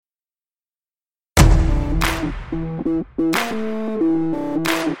Hello,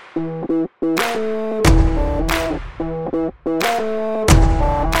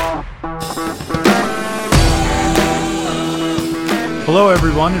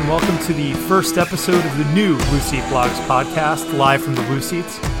 everyone, and welcome to the first episode of the new Blue Seat Blogs podcast, live from the Blue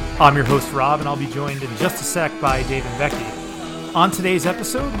Seats. I'm your host, Rob, and I'll be joined in just a sec by Dave and Becky. On today's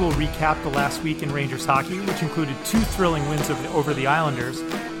episode, we'll recap the last week in Rangers hockey, which included 2 thrilling wins over the Islanders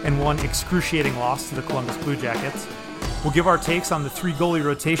and 1 excruciating loss to the Columbus Blue Jackets. We'll give our takes on the 3-goalie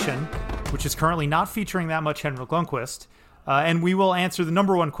rotation, which is currently not featuring that much Henrik Lundqvist, and we will answer the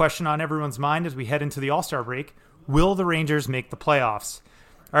number one question on everyone's mind as we head into the All-Star break. Will the Rangers make the playoffs?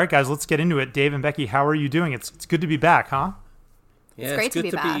 All right, guys, let's get into it. Dave and Becky, how are you doing? It's good to be back, huh? Yeah, it's great to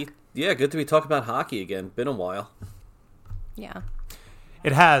be back. Good to be talking about hockey again. Been a while. Yeah.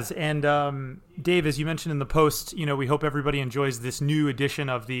 It has. And Dave, as you mentioned in the post, we hope everybody enjoys this new edition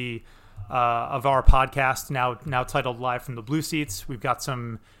of the of our podcast, now titled Live from the Blue Seats. We've got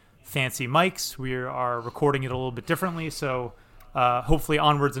some fancy mics. We are recording it a little bit differently, so hopefully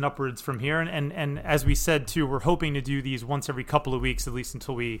onwards and upwards from here. And as we said, too, we're hoping to do these once every couple of weeks, at least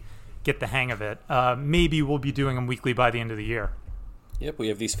until we get the hang of it. Maybe we'll be doing them weekly by the end of the year. Yep, we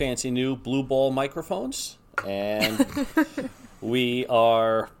have these fancy new blue ball microphones, and we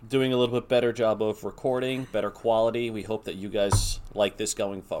are doing a little bit better job of recording, better quality. We hope that you guys like this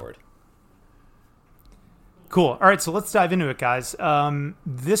going forward. Cool. All right, so let's dive into it, guys.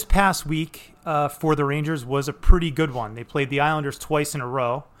 This past week for the Rangers was a pretty good one. They played the Islanders twice in a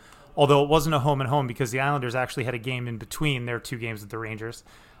row, although it wasn't a home-and-home because the Islanders actually had a game in between their 2 games with the Rangers.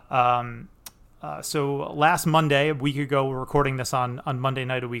 So last Monday, a week ago, we're recording this on Monday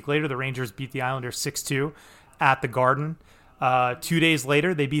night a week later, the Rangers beat the Islanders 6-2 at the Garden. 2 days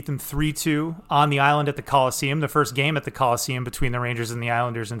later, they beat them 3-2 on the island at the Coliseum, the first game at the Coliseum between the Rangers and the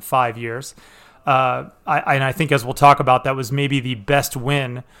Islanders in 5 years. I think, as we'll talk about, that was maybe the best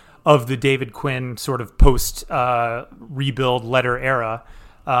win of the David Quinn sort of post-rebuild letter era.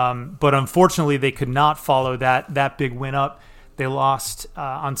 But unfortunately, they could not follow that big win up. They lost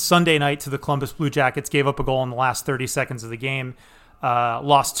on Sunday night to the Columbus Blue Jackets, gave up a goal in the last 30 seconds of the game,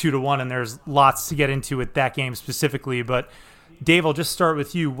 lost 2-1, and there's lots to get into with that game specifically. But Dave, I'll just start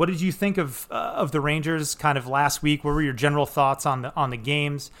with you. What did you think of the Rangers kind of last week? What were your general thoughts on the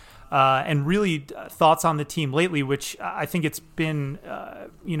games? And really thoughts on the team lately, which I think it's been,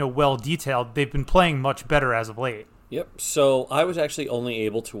 well detailed. They've been playing much better as of late. Yep. So I was actually only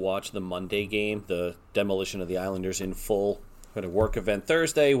able to watch the Monday game, the demolition of the Islanders in full. Had a work event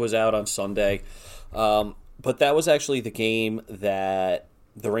Thursday, was out on Sunday. But that was actually the game that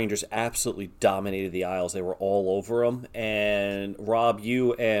the Rangers absolutely dominated the Isles. They were all over them. And Rob,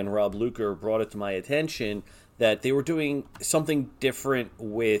 you and Rob Luker brought it to my attention that they were doing something different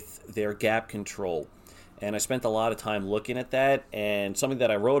with their gap control. And I spent a lot of time looking at that. And something that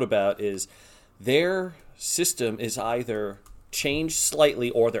I wrote about is their system is either changed slightly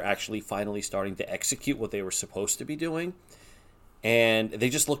or they're actually finally starting to execute what they were supposed to be doing. And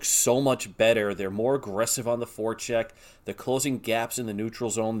they just look so much better. They're more aggressive on the forecheck. They're closing gaps in the neutral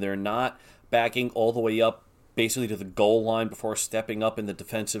zone. They're not backing all the way up basically to the goal line before stepping up in the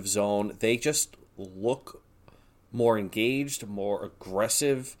defensive zone. They just look more engaged, more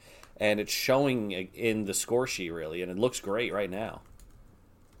aggressive, and it's showing in the score sheet, really, and it looks great right now.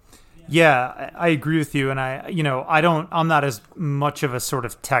 Yeah, I agree with you, and I'm not as much of a sort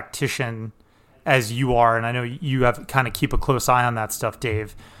of tactician as you are, and I know you have kind of keep a close eye on that stuff,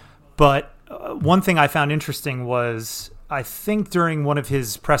 Dave. But one thing I found interesting was, I think during one of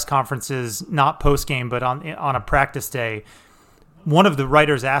his press conferences, not post-game, but on a practice day, one of the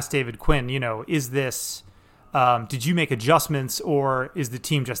writers asked David Quinn, is this, did you make adjustments or is the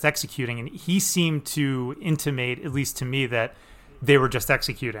team just executing? And he seemed to intimate, at least to me, that they were just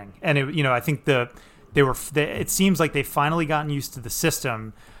executing. And, I think it seems like they've finally gotten used to the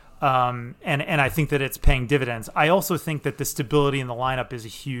system. And I think that it's paying dividends. I also think that the stability in the lineup is a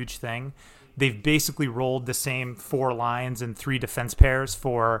huge thing. They've basically rolled the same 4 lines and 3 defense pairs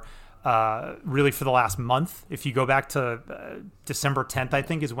for really for the last month. If you go back to December 10th, I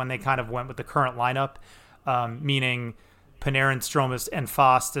think, is when they kind of went with the current lineup, meaning Panarin, Strome, and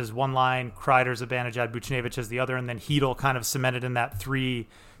Fost as one line, Kreider, Zibanejad, Buchnevich as the other, and then Hedl kind of cemented in that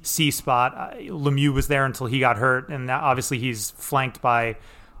 3C spot. Lemieux was there until he got hurt, and now obviously he's flanked by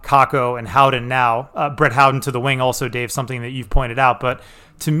Kakko and Howden now. Brett Howden to the wing also, Dave, something that you've pointed out. But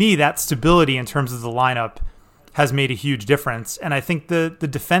to me, that stability in terms of the lineup has made a huge difference. And I think the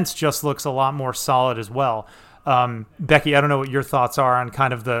defense just looks a lot more solid as well. Becky, I don't know what your thoughts are on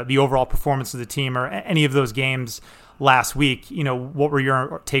kind of the overall performance of the team or any of those games last week. What were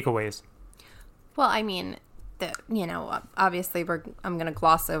your takeaways? Well, I mean, obviously I'm going to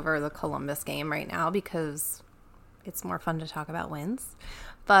gloss over the Columbus game right now because it's more fun to talk about wins.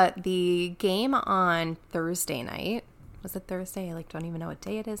 But the game on Thursday night, was it Thursday? I don't even know what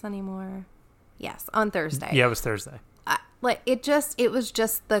day it is anymore. Yes, on Thursday. Yeah, it was Thursday. It was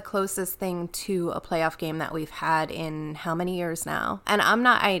just the closest thing to a playoff game that we've had in how many years now? And I'm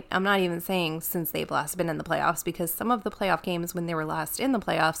not even saying since they've last been in the playoffs, because some of the playoff games when they were last in the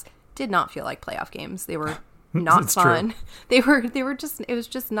playoffs did not feel like playoff games. They were not fun. True. They were just, it was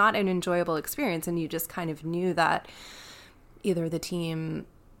just not an enjoyable experience, and you just kind of knew that either the team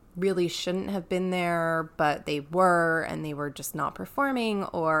really shouldn't have been there, but they were, and they were just not performing,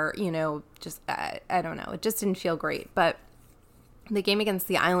 or, just, I don't know. It just didn't feel great. But the game against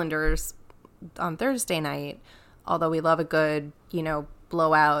the Islanders on Thursday night, although we love a good,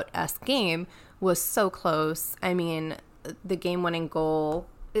 blowout-esque game, was so close. I mean, the game-winning goal,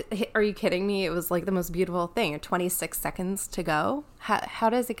 are you kidding me? It was like the most beautiful thing. 26 seconds to go. How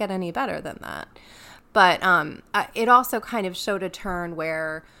does it get any better than that? But it also kind of showed a turn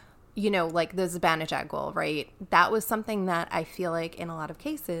where, like the Zibanejad goal, right? That was something that I feel like in a lot of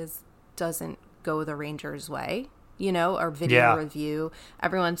cases doesn't go the Rangers' way. Our video review,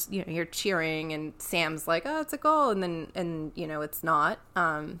 everyone's, you're cheering, and Sam's like, oh, it's a goal. And then, it's not.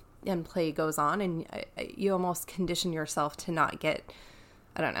 And play goes on, and you almost condition yourself to not get,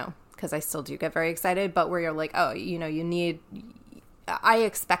 I don't know, because I still do get very excited, but where you're like, oh, I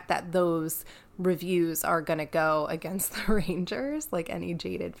expect that those reviews are going to go against the Rangers, like any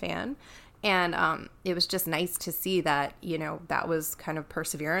jaded fan. And it was just nice to see that, that was kind of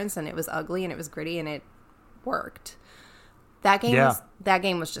perseverance, and it was ugly and it was gritty and it worked. That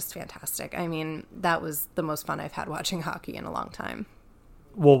game was just fantastic. I mean, that was the most fun I've had watching hockey in a long time.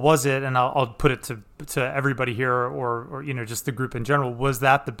 Well, was it, and I'll put it to everybody here, or just the group in general, was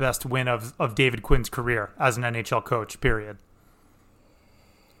that the best win of David Quinn's career as an NHL coach, period?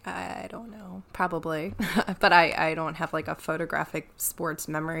 I don't know. Probably. But I don't have like a photographic sports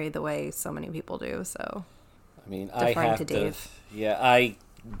memory the way so many people do, so I mean, deferring to Dave. I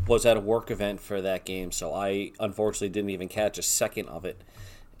was at a work event for that game, so I unfortunately didn't even catch a second of it.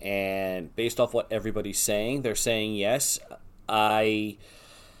 And based off what everybody's saying, they're saying yes.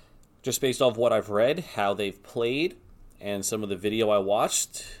 Just based off what I've read, how they've played, and some of the video I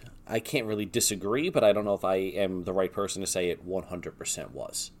watched, I can't really disagree, but I don't know if I am the right person to say it 100%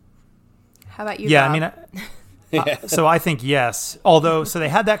 was. How about you, Yeah, Rob? I mean, so I think yes. Although, so they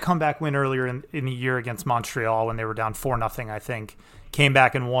had that comeback win earlier in the year against Montreal when they were down 4-0, I think. Came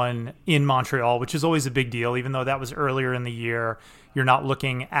back and won in Montreal, which is always a big deal, even though that was earlier in the year. You're not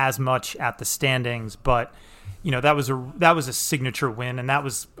looking as much at the standings, but that was a signature win, and that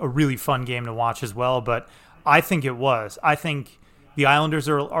was a really fun game to watch as well. But I think it was. I think the Islanders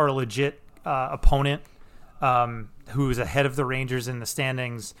are a legit opponent who is ahead of the Rangers in the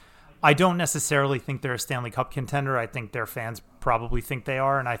standings. I don't necessarily think they're a Stanley Cup contender. I think their fans probably think they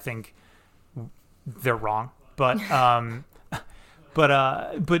are, and I think they're wrong. But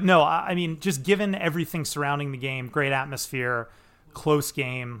but no, I mean, just given everything surrounding the game, great atmosphere, close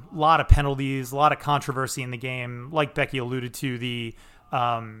game, a lot of penalties, a lot of controversy in the game. Like Becky alluded to, the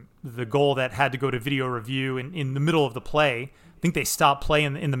goal that had to go to video review in the middle of the play. I think they stopped play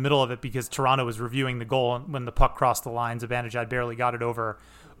in the middle of it because Toronto was reviewing the goal when the puck crossed the line. Zibanejad barely got it over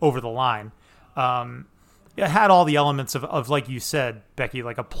the line. It had all the elements of, like you said, Becky,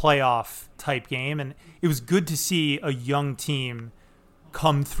 like a playoff type game. And it was good to see a young team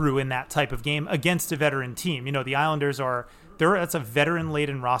come through in that type of game against a veteran team. The Islanders that's a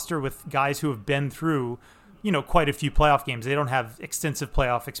veteran-laden roster with guys who have been through, quite a few playoff games. They don't have extensive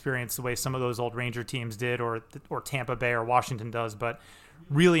playoff experience the way some of those old Ranger teams did, or Tampa Bay or Washington does, but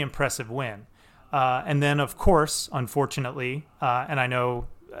really impressive win. And then, of course, unfortunately, and I know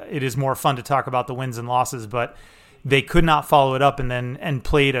it is more fun to talk about the wins and losses, but they could not follow it up and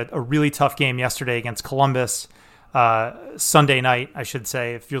played a really tough game yesterday against Columbus. Sunday night, I should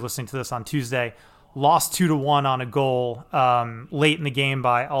say, if you're listening to this on Tuesday, lost 2-1 on a goal late in the game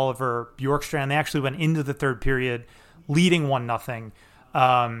by Oliver Bjorkstrand. They actually went into the third period leading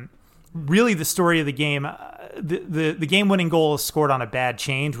 1-0. Really the story of the game, the game-winning goal is scored on a bad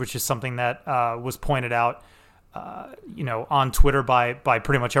change, which is something that was pointed out on Twitter by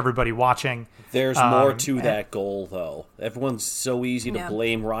pretty much everybody watching. There's more to that goal, though. Everyone's so easy to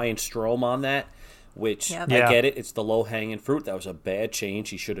blame Ryan Strome on that. Which, I get it, it's the low-hanging fruit. That was a bad change.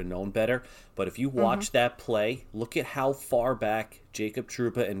 He should have known better. But if you watch that play, look at how far back Jacob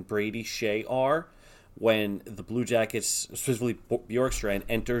Trouba and Brady Shea are when the Blue Jackets, specifically Bjorkstrand,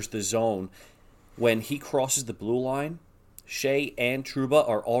 enters the zone. When he crosses the blue line, Shea and Trouba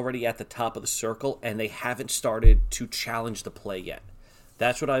are already at the top of the circle, and they haven't started to challenge the play yet.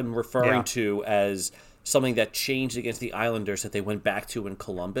 That's what I'm referring to as something that changed against the Islanders that they went back to in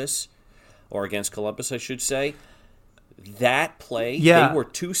Columbus, or against Columbus, I should say. That play, they were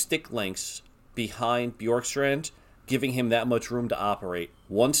 2 stick lengths behind Bjorkstrand, giving him that much room to operate.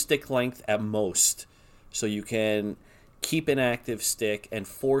 1 stick length at most, so you can keep an active stick and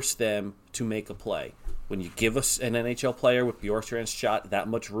force them to make a play. When you give us an NHL player with Bjorkstrand's shot that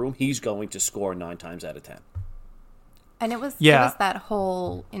much room, he's going to score 9 times out of 10. And it was that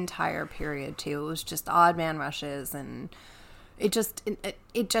whole entire period too. It was just odd man rushes, and it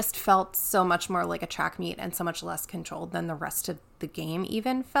just felt so much more like a track meet and so much less controlled than the rest of the game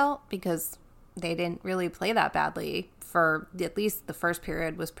even felt, because they didn't really play that badly for at least the first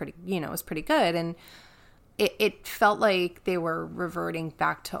period was pretty good, and it felt like they were reverting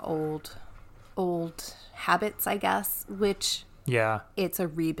back to old habits, I guess, which it's a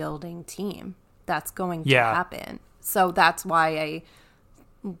rebuilding team that's going to happen. So that's why I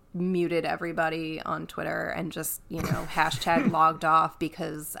muted everybody on Twitter and just, hashtag logged off,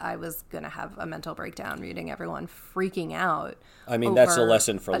 because I was going to have a mental breakdown reading everyone freaking out. I mean, that's a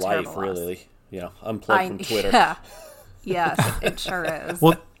lesson for life, really. Unplug from Twitter. Yeah. Yes, it sure is.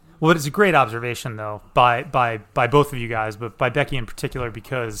 Well, it's a great observation, though, by both of you guys, but by Becky in particular,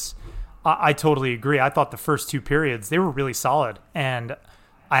 because I totally agree. I thought the first 2 periods, they were really solid. And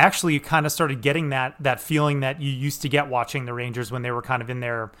I actually kind of started getting that feeling that you used to get watching the Rangers when they were kind of in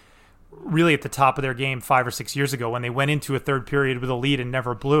their, really at the top of their game 5 or 6 years ago, when they went into a third period with a lead and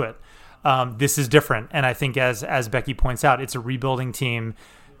never blew it. This is different. And I think as Becky points out, it's a rebuilding team.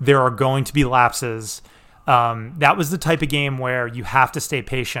 There are going to be lapses. That was the type of game where you have to stay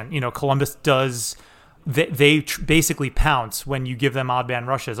patient. Columbus does... They basically pounce when you give them odd man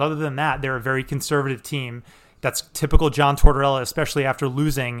rushes. Other than that, they're a very conservative team. That's typical John Tortorella, especially after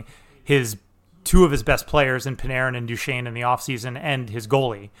losing 2 of his best players in Panarin and Duchesne in the offseason, and his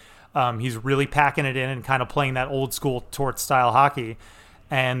goalie. He's really packing it in and kind of playing that old school Torts style hockey.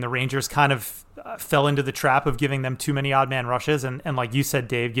 And the Rangers kind of fell into the trap of giving them too many odd man rushes. And like you said,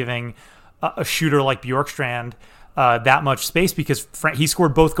 Dave, giving a shooter like Bjorkstrand that much space, because he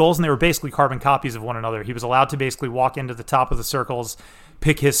scored both goals and they were basically carbon copies of one another. He was allowed to basically walk into the top of the circles,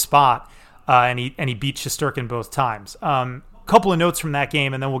 pick his spot, and he beat Shesterkin both times. Couple of notes from that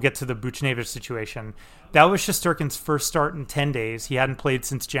game, and then we'll get to the Buchnevich situation. That was Shesterkin's first start in 10 days. He hadn't played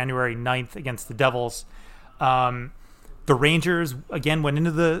since January 9th against the Devils. The Rangers, again, went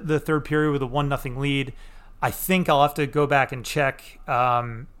into the third period with a 1-0 lead. I think I'll have to go back and check.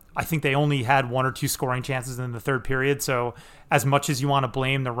 I think they only had 1 or 2 scoring chances in the third period. So as much as you want to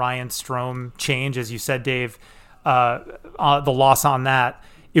blame the Ryan Strome change, as you said, Dave, the loss on that,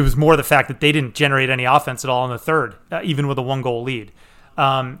 it was more the fact that they didn't generate any offense at all in the third, even with a 1-goal lead.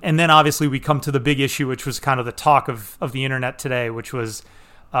 And then obviously we come to the big issue, which was kind of the talk of the internet today, which was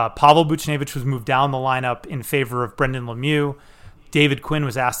Pavel Buchnevich was moved down the lineup in favor of Brendan Lemieux. David Quinn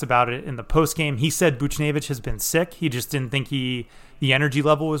was asked about it in the postgame. He said Buchnevich has been sick. He just didn't think the energy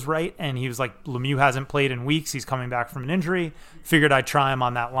level was right. And he was like, Lemieux hasn't played in weeks. He's coming back from an injury. Figured I'd try him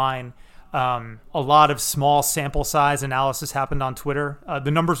on that line. A lot of small sample size analysis happened on Twitter.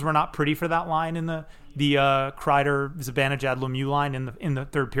 The numbers were not pretty for that line in the Kreider, Zibanejad, Lemieux line in the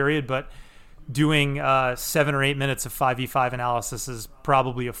third period, but doing 7 or 8 minutes of 5v5 analysis is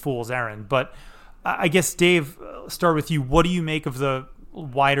probably a fool's errand. But I guess, Dave, start with you. What do you make of the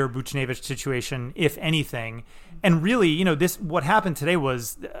wider Buchnevich situation, if anything? And really, what happened today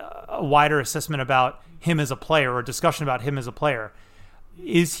was a wider assessment about him as a player, or a discussion about him as a player.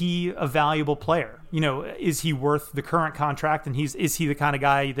 Is he a valuable player? Is he worth the current contract? And is he the kind of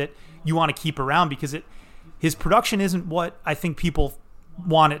guy that you want to keep around? Because his production isn't what I think people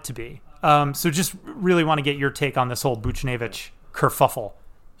want it to be. So just really want to get your take on this whole Buchnevich kerfuffle.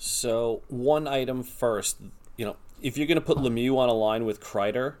 So one item first, if you're going to put Lemieux on a line with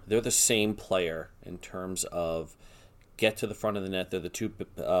Kreider, they're the same player in terms of get to the front of the net. They're the 2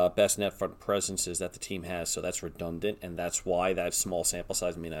 best net front presences that the team has, so that's redundant, and that's why that small sample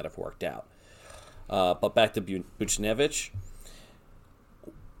size may not have worked out. But back to Buchnevich,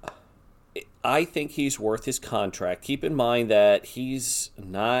 I think he's worth his contract. Keep in mind that he's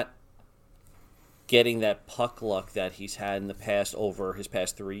not getting that puck luck that he's had in the past over his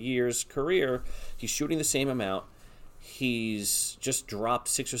past 3 years career. He's shooting the same amount. He's just dropped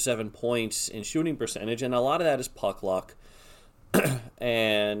 6 or 7 points in shooting percentage, and a lot of that is puck luck.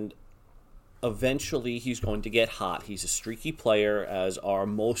 And eventually he's going to get hot. He's a streaky player, as are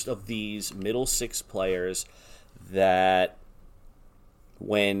most of these middle 6 players that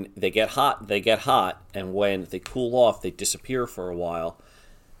When they get hot, they get hot, and when they cool off, they disappear for a while.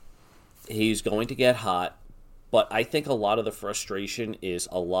 He's going to get hot, but I think a lot of the frustration is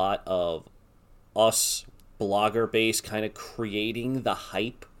a lot of us blogger base kind of creating the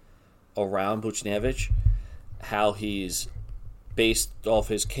hype around Buchnevich, how he's based off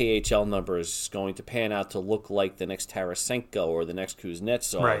his KHL numbers going to pan out to look like the next Tarasenko or the next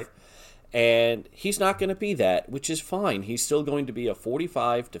Kuznetsov. Right. And he's not going to be that, which is fine. He's still going to be a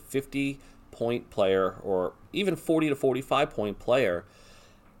 45 to 50 point player, or even 40 to 45 point player.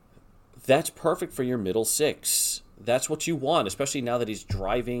 That's perfect for your middle six. That's what you want, especially now that he's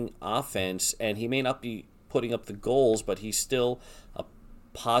driving offense, and he may not be putting up the goals, but he's still a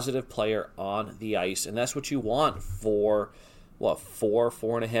positive player on the ice, and that's what you want for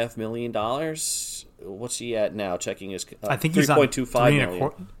 $4.5 million. What's he at now? Checking his, I think he's on 3.25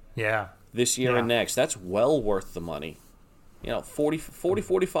 million. Yeah, this year and next. That's well worth the money.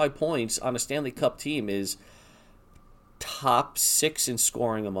 45 points on a Stanley Cup team is top 6 in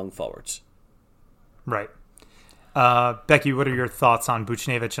scoring among forwards. Right. Becky, what are your thoughts on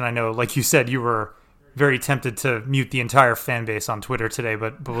Buchnevich? And I know, like you said, you were very tempted to mute the entire fan base on Twitter today,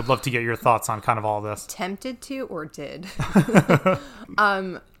 but would love to get your thoughts on kind of all this. Tempted to, or did?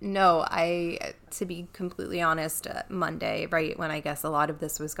 No, to be completely honest, Monday, right when I guess a lot of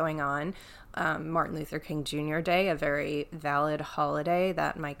this was going on, Martin Luther King Jr. Day, a very valid holiday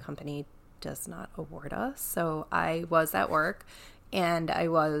that my company does not award us. So I was at work, and I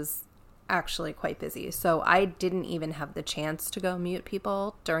was actually quite busy. So I didn't even have the chance to go mute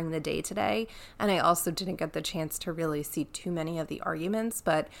people during the day today. And I also didn't get the chance to really see too many of the arguments.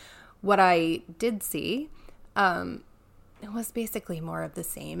 But what I did see, it was basically more of the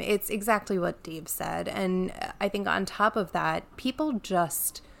same. It's exactly what Dave said. And I think on top of that, people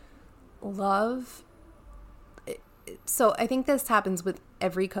just love. So I think this happens with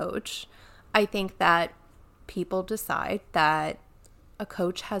every coach. I think that people decide that a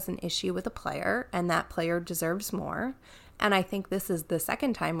coach has an issue with a player and that player deserves more. And I think this is the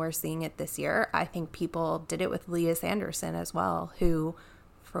second time we're seeing it this year. I think people did it with Elias Anderson as well, who,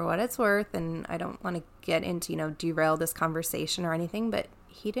 for what it's worth, and I don't want to get into, derail this conversation or anything, but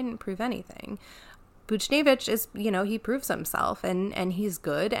he didn't prove anything. Buchnevich is, he proves himself and he's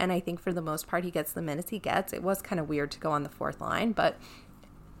good. And I think for the most part, he gets the minutes he gets. It was kind of weird to go on the fourth line, but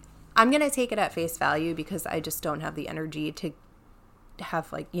I'm going to take it at face value because I just don't have the energy to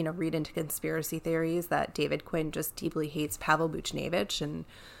have read into conspiracy theories that David Quinn just deeply hates Pavel Buchnevich, and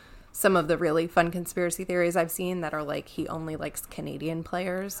some of the really fun conspiracy theories I've seen that are like he only likes Canadian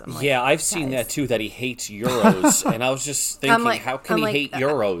players. Yeah, I've seen that too, that he hates Euros. And I was just thinking, how can he hate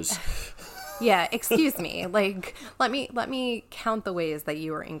Euros? Yeah, excuse me. Let me count the ways that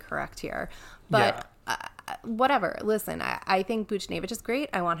you are incorrect here. But whatever. Listen, I think Buchnevich is great.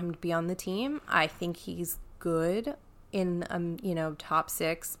 I want him to be on the team. I think he's good in top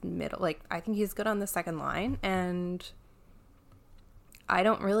 6 middle. I think he's good on the second line, and I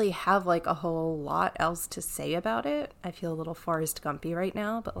don't really have a whole lot else to say about it. I feel a little Forrest Gumpy right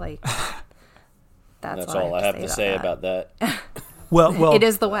now, but that's all I have to say about that. Well, it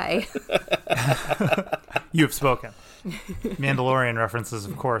is the way. You have spoken. Mandalorian references,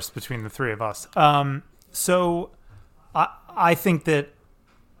 of course, between the three of us. So I think that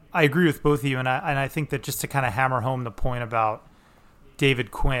I agree with both of you, and I think that just to kind of hammer home the point about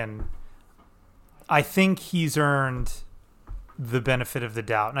David Quinn, I think he's earned the benefit of the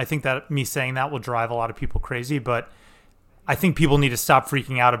doubt. And I think that me saying that will drive a lot of people crazy, but I think people need to stop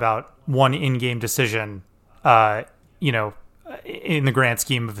freaking out about one in-game decision, in the grand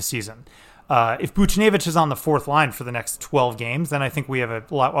scheme of a season. If Buchnevich is on the fourth line for the next 12 games, then I think we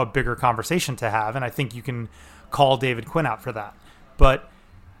have a bigger conversation to have, and I think you can call David Quinn out for that. But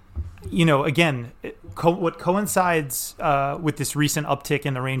again, what coincides with this recent uptick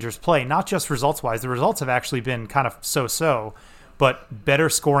in the Rangers' play, not just results-wise, the results have actually been kind of so-so, but better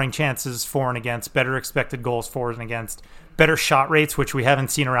scoring chances for and against, better expected goals for and against, better shot rates, which we haven't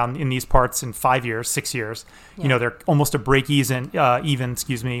seen around in these parts in 5 years, 6 years. Yeah. They're almost a break-even,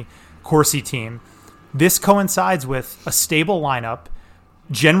 Corsi team. This coincides with a stable lineup,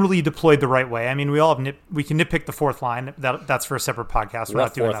 generally deployed the right way. I mean, we can nitpick the fourth line. That's for a separate podcast. We're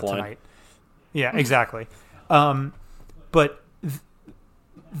not doing that tonight. Yeah, exactly. But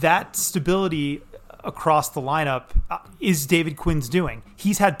that stability across the lineup is David Quinn's doing.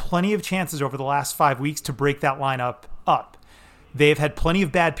 He's had plenty of chances over the last 5 weeks to break that lineup up. They've had plenty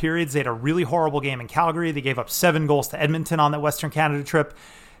of bad periods. They had a really horrible game in Calgary. They gave up 7 goals to Edmonton on that Western Canada trip.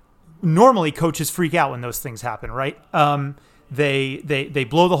 Normally, coaches freak out when those things happen, right? they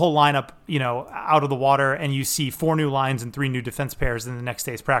blow the whole lineup, out of the water, and you see 4 new lines and 3 new defense pairs in the next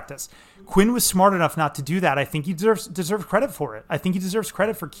day's practice. Quinn was smart enough not to do that. I think he deserves credit for it. I think he deserves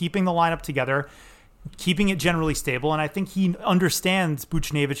credit for keeping the lineup together, keeping it generally stable, and I think he understands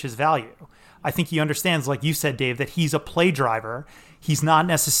Buchnevic's value. I think he understands, like you said, Dave, that he's a play driver. He's not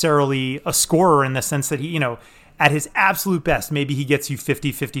necessarily a scorer in the sense that he, at his absolute best, maybe he gets you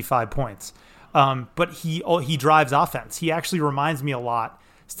 50, 55 points. But he drives offense. He actually reminds me a lot,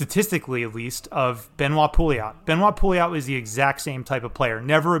 statistically at least, of Benoit Pouliot. Benoit Pouliot was the exact same type of player.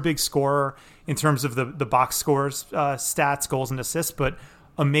 Never a big scorer in terms of the box scores, stats, goals, and assists, but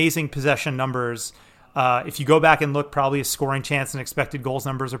amazing possession numbers. If you go back and look, probably his scoring chance and expected goals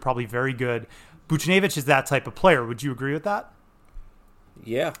numbers are probably very good. Buchnevich is that type of player. Would you agree with that?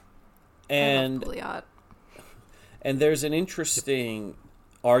 Yeah. And there's an interesting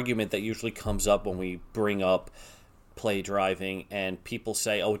argument that usually comes up when we bring up play driving, and people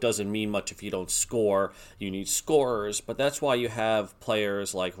say, it doesn't mean much if you don't score. You need scorers. But that's why you have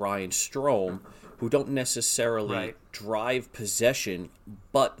players like Ryan Strome, who don't necessarily drive possession,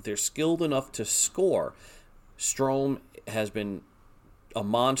 but they're skilled enough to score. Strome has been a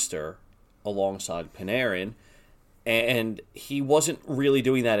monster alongside Panarin, and he wasn't really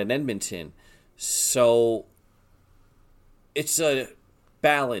doing that in Edmonton. So it's a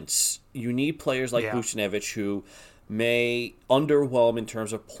balance. You need players like Buchnevich who may underwhelm in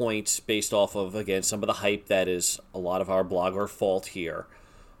terms of points based off of, again, some of the hype that is a lot of our blogger fault here.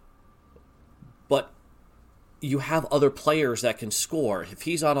 But you have other players that can score. If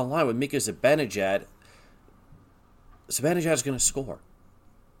he's on a line with Mika Zibanejad, Zibanejad's going to score.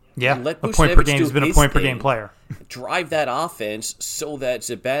 Yeah, a point per game. He's been a point per game player. Drive that offense so that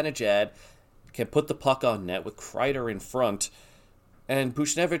Zibanejad can put the puck on net with Kreider in front, and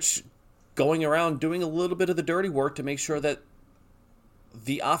Buchnevich going around doing a little bit of the dirty work to make sure that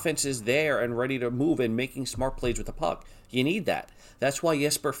the offense is there and ready to move and making smart plays with the puck. You need that. That's why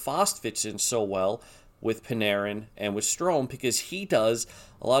Jesper Fast fits in so well with Panarin and with Strome, because he does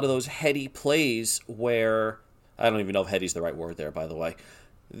a lot of those heady plays where, I don't even know if heady's the right word there, by the way,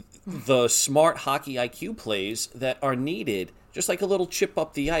 the smart hockey IQ plays that are needed, just like a little chip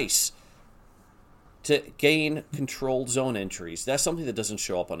up the ice to gain controlled zone entries. That's something that doesn't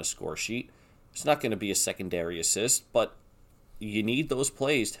show up on a score sheet. It's not going to be a secondary assist, but you need those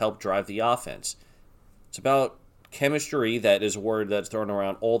plays to help drive the offense. It's about chemistry. That is a word that's thrown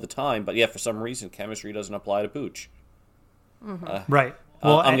around all the time, but for some reason, chemistry doesn't apply to Pooch. Right.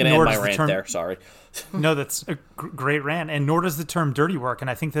 Well, I'm going to end my rant there. Sorry. No, that's a great rant, and nor does the term dirty work. And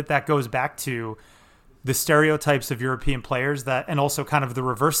I think that goes back to the stereotypes of European players and also kind of the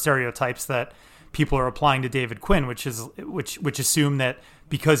reverse stereotypes that people are applying to David Quinn, which assume that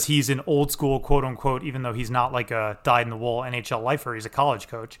because he's an old school, quote unquote, even though he's not like a dyed in the wool NHL lifer, he's a college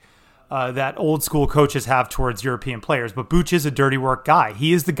coach, that old school coaches have towards European players. But Buch is a dirty work guy.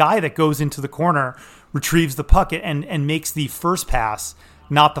 He is the guy that goes into the corner, retrieves the puck, and makes the first pass,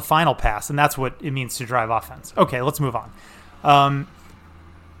 not the final pass. And that's what it means to drive offense. Okay, let's move on.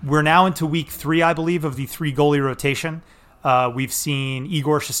 We're now into week 3, I believe, of the 3 goalie rotation. We've seen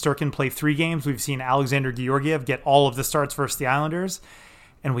Igor Shesterkin play 3 games. We've seen Alexander Georgiev get all of the starts versus the Islanders.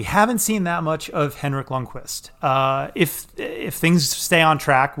 And we haven't seen that much of Henrik Lundqvist. If things stay on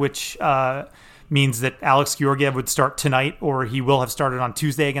track, which means that Alex Georgiev would start tonight, or he will have started on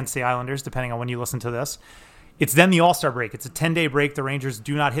Tuesday against the Islanders, depending on when you listen to this, it's then the All-Star break. It's a 10-day break. The Rangers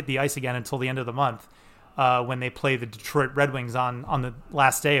do not hit the ice again until the end of the month when they play the Detroit Red Wings on the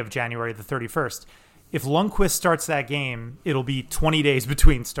last day of January the 31st. If Lundqvist starts that game, it'll be 20 days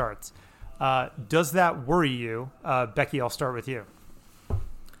between starts. Does that worry you? Becky, I'll start with you.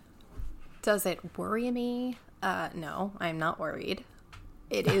 Does it worry me? No, I'm not worried.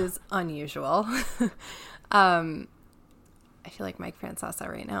 It is unusual. I feel like Mike Francesa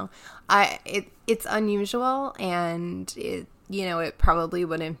right now. It's unusual, and it probably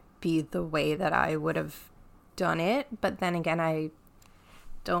wouldn't be the way that I would have done it. But then again, I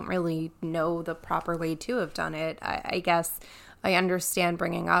don't really know the proper way to have done it. I guess I understand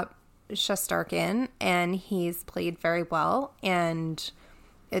bringing up Shesterkin, and he's played very well. And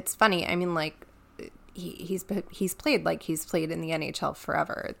it's funny. I mean, like he's played like he's played in the NHL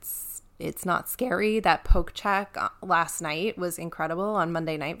forever. It's not scary. That poke check last night was incredible on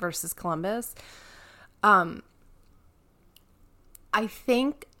Monday night versus Columbus. I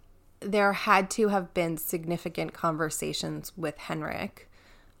think there had to have been significant conversations with Henrik,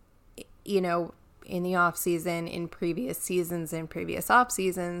 in the off season, in previous seasons, in previous off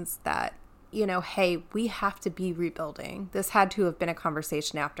seasons, that, hey, we have to be rebuilding. This had to have been a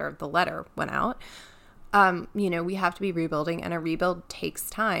conversation after the letter went out. We have to be rebuilding, and a rebuild takes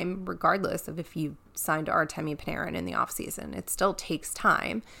time, regardless of if you signed Artemi Panarin in the offseason. It still takes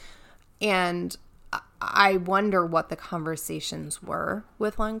time. And I wonder what the conversations were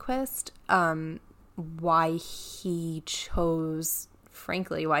with Lundqvist, why he chose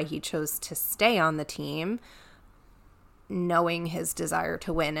to stay on the team, knowing his desire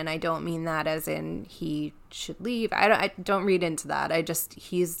to win. And I don't mean that as in he should leave. I don't read into that.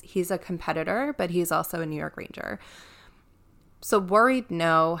 He's a competitor, but he's also a New York Ranger. So worried,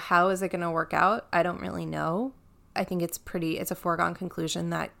 no. How is it going to work out? I don't really know. I think it's a foregone conclusion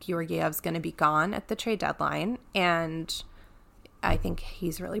that Georgiev's going to be gone at the trade deadline. And I think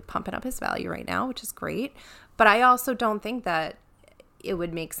he's really pumping up his value right now, which is great. But I also don't think that it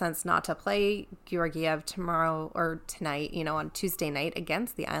would make sense not to play Georgiev tomorrow or tonight, on Tuesday night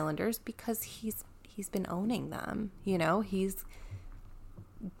against the Islanders, because he's been owning them. He's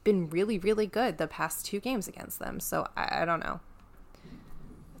been really, really good the past 2 games against them. So I don't know.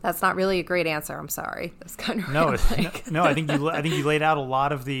 That's not really a great answer. I'm sorry. That's kind of no. I think you laid out a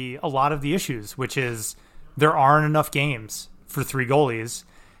lot of the issues, which is there aren't enough games for 3 goalies,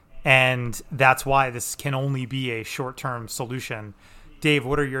 and that's why this can only be a short-term solution. Dave,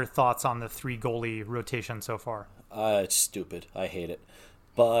 what are your thoughts on the 3 goalie rotation so far? It's stupid. I hate it,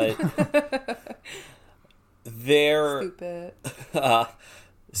 but stupid.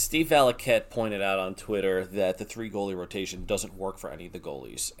 Steve Valiquette pointed out on Twitter that the 3 goalie rotation doesn't work for any of the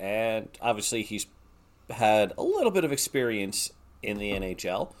goalies. And obviously he's had a little bit of experience in the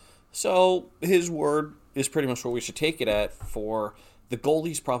NHL. So his word is pretty much what we should take it at. For the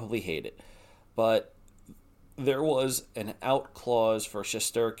goalies probably hate it. But there was an out clause for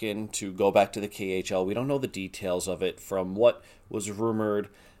Shesterkin to go back to the KHL. We don't know the details of it. From what was rumored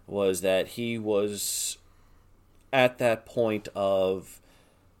was that he was at that point of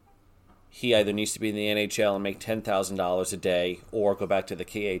he either needs to be in the NHL and make $10,000 a day or go back to the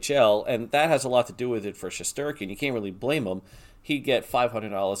KHL, and that has a lot to do with it for Shesterkin. You can't really blame him. He'd get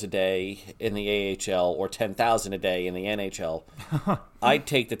 $500 a day in the AHL or $10,000 a day in the NHL. I'd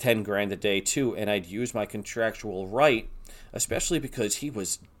take the $10,000 a day too, and I'd use my contractual right, especially because he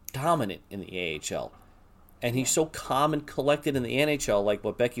was dominant in the AHL. And he's so calm and collected in the NHL, like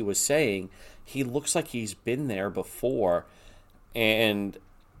what Becky was saying. He looks like he's been there before, and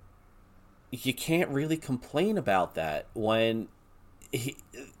you can't really complain about that when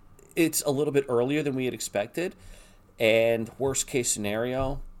it's a little bit earlier than we had expected. And worst case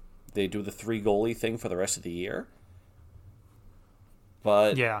scenario, they do the 3 goalie thing for the rest of the year.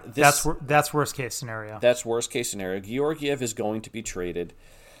 But yeah, that's worst case scenario. That's worst case scenario. Georgiev is going to be traded,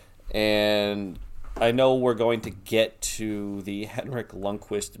 and I know we're going to get to the Henrik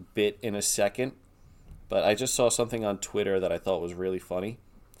Lundqvist bit in a second, but I just saw something on Twitter that I thought was really funny.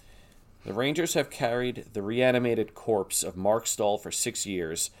 The Rangers have carried the reanimated corpse of Mark Stahl for 6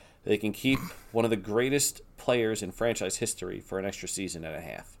 years. They can keep one of the greatest players in franchise history for an extra season and a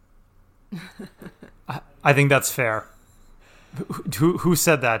half. I think that's fair. Who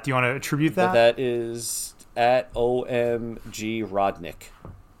said that? Do you want to attribute that? That is at OMG Rodnick.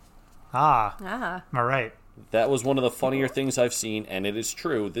 Am I right? That was one of the funnier things I've seen, and it is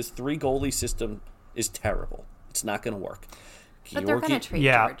true. This 3 goalie system is terrible. It's not going to work. But they're going to trade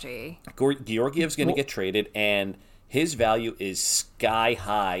Georgie. Georgiev's going to get traded, and his value is sky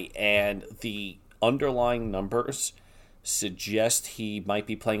high, and the underlying numbers suggest he might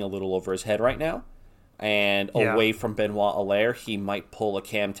be playing a little over his head right now. And away from Benoit Allaire, he might pull a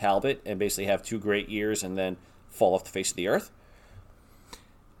Cam Talbot and basically have 2 great years and then fall off the face of the earth.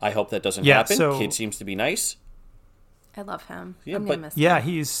 I hope that doesn't happen. Kid seems to be nice. I love him. Yeah, I'm gonna miss him.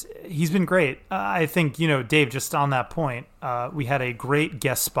 He's been great. I think, Dave, just on that point, we had a great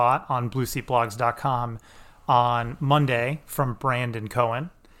guest spot on BlueSeatBlogs.com on Monday from Brandon Cohen,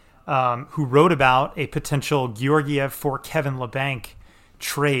 who wrote about a potential Georgiev for Kevin Labanc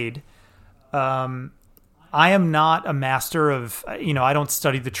trade. I am not a master of, I don't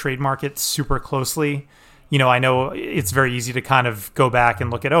study the trade market super closely. I know it's very easy to kind of go back and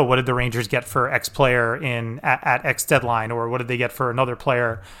look at, what did the Rangers get for X player at X deadline, or what did they get for another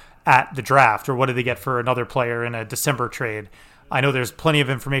player at the draft, or what did they get for another player in a December trade? I know there's plenty of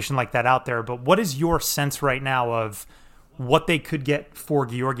information like that out there, but what is your sense right now of what they could get for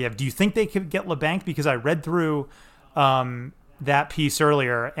Georgiev? Do you think they could get Labanc? Because I read through that piece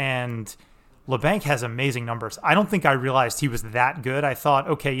earlier, and Labanc has amazing numbers. I don't think I realized he was that good. I thought,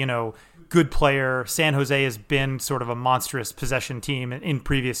 good player. San Jose has been sort of a monstrous possession team in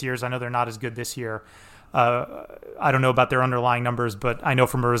previous years. I know they're not as good this year. I don't know about their underlying numbers, but I know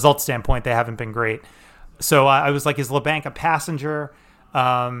from a results standpoint, they haven't been great. So I was like, is Labanc a passenger?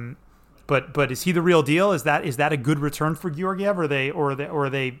 But But is he the real deal? Is that a good return for Georgiev? Are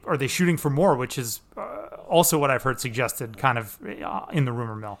they shooting for more, which is also what I've heard suggested, kind of in the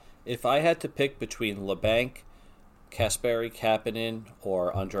rumor mill. If I had to pick between Labanc, Kasperi Kapanen,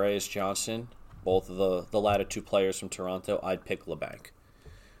 or Andreas Johnson, both of the latter two players from Toronto, I'd pick Labanc.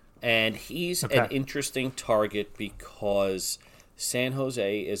 And he's an interesting target because San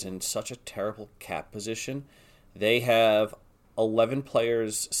Jose is in such a terrible cap position. They have 11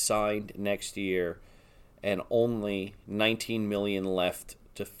 players signed next year and only $19 million left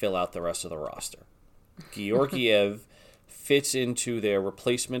to fill out the rest of the roster. Georgiev fits into their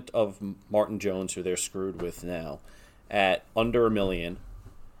replacement of Martin Jones, who they're screwed with now, at under $1 million.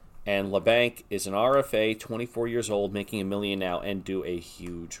 And Labanc is an RFA, 24 years old, making $1 million now, and do a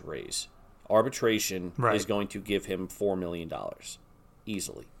huge raise. Arbitration is going to give him $4 million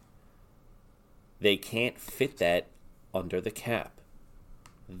easily. They can't fit that under the cap.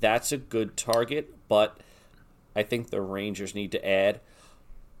 That's a good target, but I think the Rangers need to add.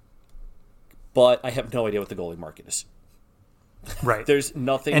 But I have no idea what the goalie market is. Right. There's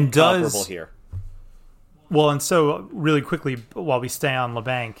nothing comparable here. Well, and so really quickly, while we stay on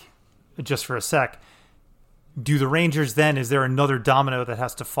Labanc, just for a sec, do the Rangers then, is there another domino that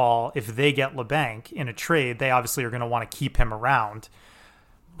has to fall if they get Labanc in a trade? They obviously are going to want to keep him around.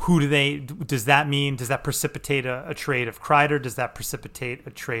 Does that precipitate a trade of Kreider? Does that precipitate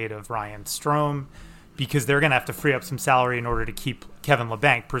a trade of Ryan Strome? Because they're going to have to free up some salary in order to keep Kevin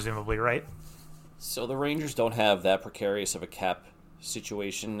Labanc, presumably, right? So the Rangers don't have that precarious of a cap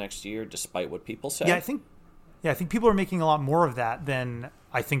situation next year, despite what people say. Yeah, I think people are making a lot more of that than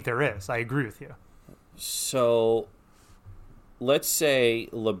I think there is. I agree with you. So let's say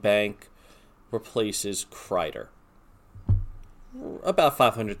Labanc replaces Kreider. About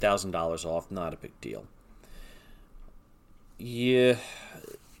 $500,000 off, not a big deal. Yeah,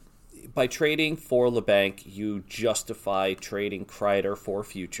 by trading for Labanc, you justify trading Kreider for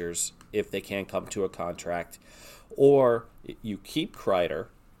futures if they can't come to a contract, or you keep Kreider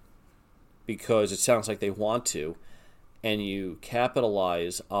because it sounds like they want to, and you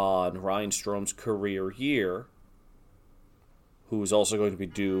capitalize on Ryan Strome's career year, who is also going to be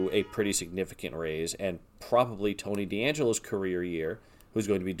due a pretty significant raise, and probably Tony DeAngelo's career year, who's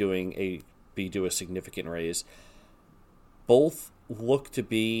going to be due a significant raise. Both look to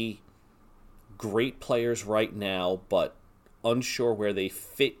be great players right now, but unsure where they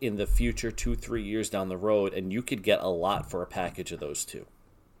fit in the future 2-3 years down the road, and you could get a lot for a package of those two.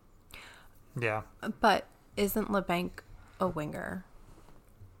 Yeah. But isn't Labanc a winger?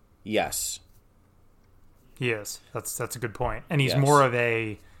 Yes. He is. That's a good point. And he's Yes. more of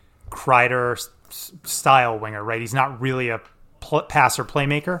a Kreider style winger, right? He's not really a passer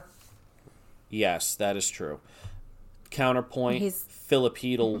playmaker. Yes, that is true. Counterpoint,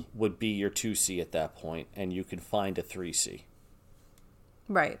 Filipino would be your 2C at that point, and you can find a 3C.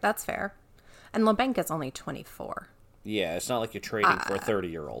 Right, that's fair. And Labanc is only 24. Yeah, it's not like you're trading for a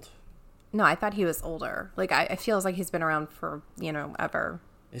 30-year-old. No, I thought he was older. Like, I feels like he's been around for, ever.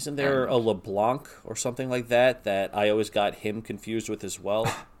 Isn't there a LeBlanc or something like that I always got him confused with as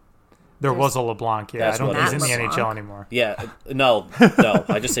well? There was a LeBlanc, yeah. I don't think he's in the LeBlanc. NHL anymore. Yeah, no,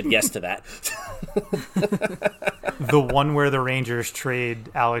 I just said yes to that. The one where the Rangers trade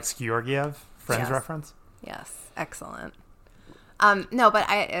Alex Georgiev, Friends Yes. reference? Yes, excellent. No, but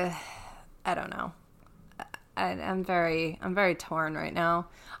I don't know. I'm very torn right now.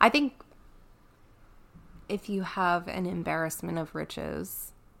 I think if you have an embarrassment of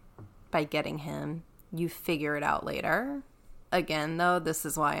riches by getting him, you figure it out later. Again, though, this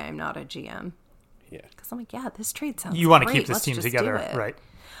is why I'm not a GM. Yeah. Because I'm like, yeah, this trade sounds You want to great. keep this Let's team just together, do it. right?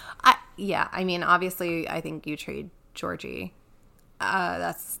 I mean, obviously, I think you trade Georgie.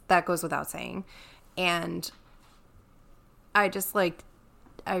 That goes without saying. And I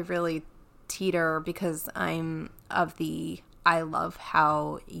really teeter because I love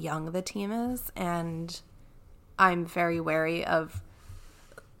how young the team is, and I'm very wary of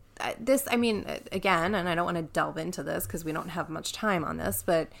this. I mean, again, and I don't want to delve into this because we don't have much time on this,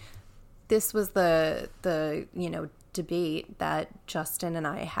 but this was the debate that Justin and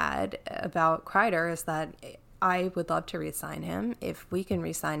I had about Kreider, is that I would love to re-sign him if we can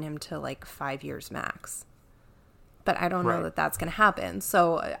re-sign him to like 5 years max. But I don't know that that's going to happen.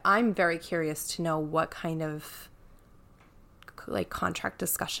 So I'm very curious to know what kind of like contract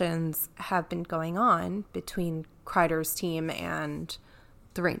discussions have been going on between Kreider's team and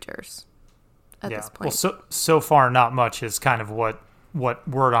the Rangers at this point. Well, so far, not much is kind of what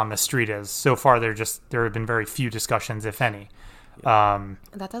word on the street is. So far, there have been very few discussions, if any.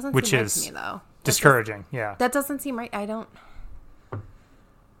 That doesn't which seem right is to me, though. discouraging. Yeah, that doesn't seem right. I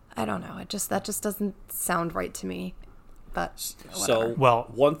I don't know. That just doesn't sound right to me. But so,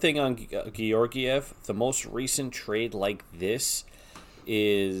 one thing on Georgiev, the most recent trade like this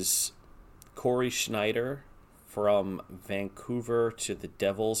is Corey Schneider from Vancouver to the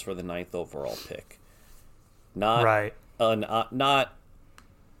Devils for the 9th overall pick. Not not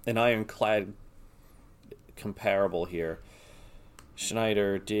an ironclad comparable here.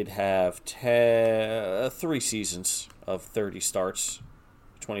 Schneider did have 3 seasons of 30 starts,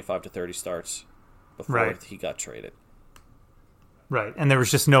 25 to 30 starts before he got traded. Right, and there was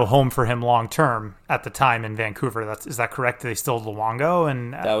just no home for him long term at the time in Vancouver. Is that correct? They still had Luongo,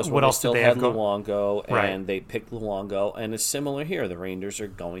 and that was what else did they have? Luongo, and they picked Luongo, and it's similar here. The Rangers are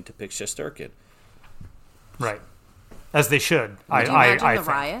going to pick Shesterkin. Right, as they should. Would you imagine the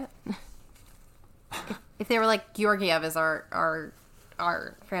riot? If they were like, Georgiev is our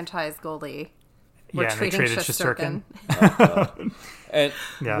franchise goalie, we're trading Shesterkin. And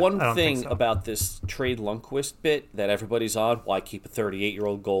one thing about this trade Lundqvist bit that everybody's on, why keep a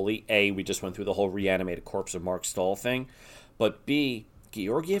 38-year-old goalie? A, we just went through the whole reanimated corpse of Mark Stahl thing. But B,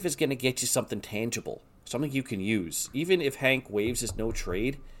 Georgiev is going to get you something tangible, something you can use. Even if Hank waives his no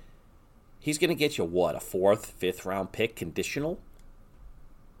trade, he's going to get you, what, a 4th, 5th round pick conditional?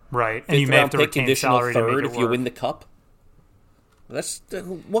 Right, and you may have to retain salary to make it work. If you win the cup.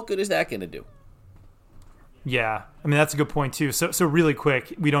 What good is that going to do? Yeah, I mean, that's a good point, too. So really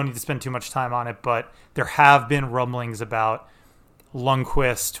quick, we don't need to spend too much time on it, but there have been rumblings about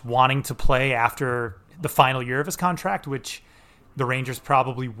Lundqvist wanting to play after the final year of his contract, which the Rangers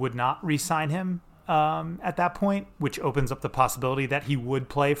probably would not re-sign him at that point, which opens up the possibility that he would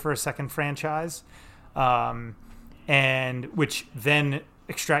play for a second franchise, and which then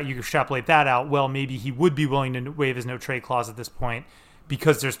you extrapolate that out. Well, maybe he would be willing to waive his no-trade clause at this point,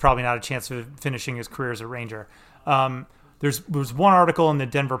 because there's probably not a chance of finishing his career as a Ranger. There was one article in the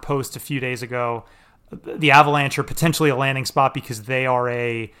Denver Post a few days ago. The Avalanche are potentially a landing spot because they are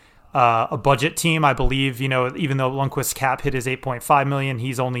a budget team, I believe. Even though Lundqvist's cap hit his $8.5 million,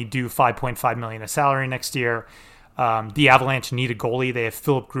 he's only due $5.5 million of salary next year. The Avalanche need a goalie. They have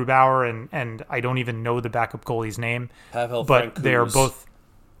Philip Grubauer, and I don't even know the backup goalie's name. Pavel but they are both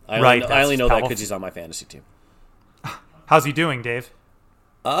I only know that because he's on my fantasy team. How's he doing, Dave?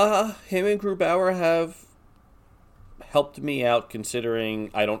 Him and Grubauer have helped me out, considering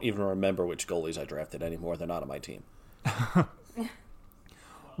I don't even remember which goalies I drafted anymore. They're not on my team.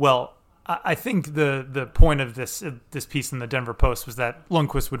 Well, I think the point of this piece in the Denver Post was that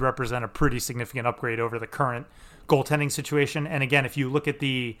Lundqvist would represent a pretty significant upgrade over the current goaltending situation. And again, if you look at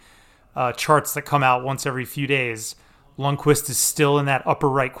the charts that come out once every few days, Lundqvist is still in that upper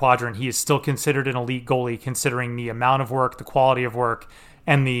right quadrant. He is still considered an elite goalie, considering the amount of work, the quality of work,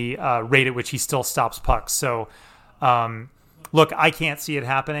 and the rate at which he still stops pucks. So, look, I can't see it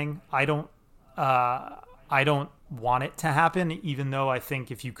happening. I don't want it to happen, even though I think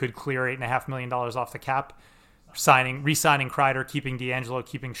if you could clear $8.5 million off the cap, re-signing Kreider, keeping DeAngelo,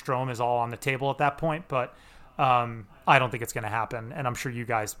 keeping Strome is all on the table at that point. But I don't think it's going to happen, and I'm sure you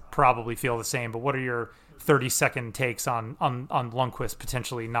guys probably feel the same. But what are your 30-second takes on Lundqvist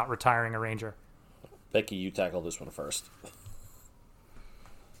potentially not retiring a Ranger? Becky, you tackle this one first.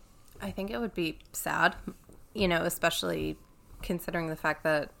 I think it would be sad, especially considering the fact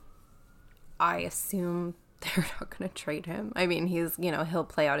that I assume they're not going to trade him. I mean, he'll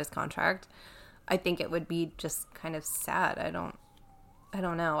play out his contract. I think it would be just kind of sad. I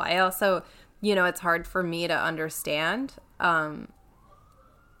don't know. I also, it's hard for me to understand, why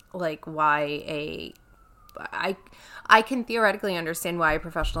I can theoretically understand why a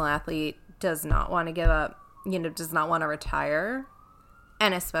professional athlete does not want to give up, does not want to retire.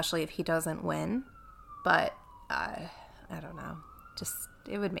 And especially if he doesn't win. But I don't know.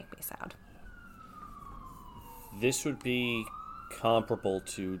 It would make me sad. This would be comparable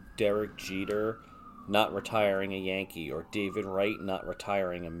to Derek Jeter not retiring a Yankee or David Wright not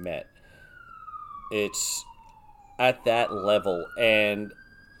retiring a Met. It's at that level. And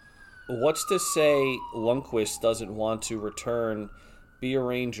what's to say Lundqvist doesn't want to be a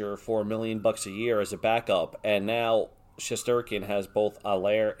Ranger for $1 million a year as a backup, and now Shesterkin has both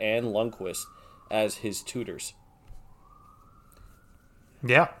Allaire and Lundqvist as his tutors.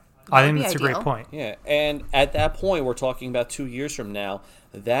 Yeah, I think that's a great point. Yeah, and at that point, we're talking about 2 years from now.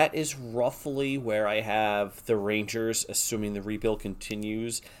 That is roughly where I have the Rangers, assuming the rebuild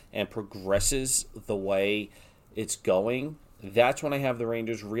continues and progresses the way it's going. That's when I have the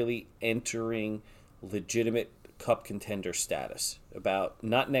Rangers really entering legitimate cup contender status. About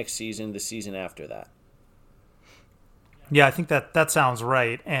not next season, the season after that. Yeah, I think that sounds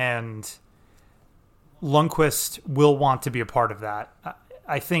right, and Lundqvist will want to be a part of that.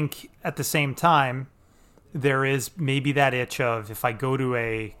 I think at the same time, there is maybe that itch of if I go to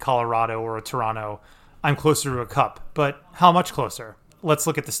a Colorado or a Toronto, I'm closer to a cup. But how much closer? Let's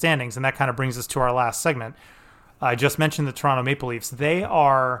look at the standings, and that kind of brings us to our last segment. I just mentioned the Toronto Maple Leafs. They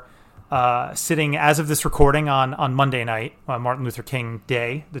are sitting, as of this recording, on Monday night, Martin Luther King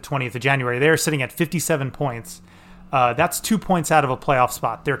Day, the 20th of January. They are sitting at 57 points. That's 2 points out of a playoff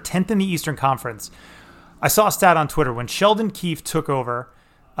spot. They're 10th in the Eastern Conference. I saw a stat on Twitter. When Sheldon Keefe took over,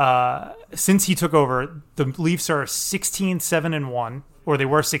 since he took over, the Leafs are 16-7-1, or they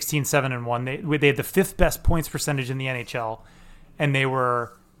were 16-7-1. They had the 5th best points percentage in the NHL, and they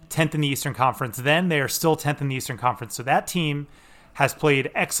were 10th in the Eastern Conference. Then they are still 10th in the Eastern Conference. So that team has played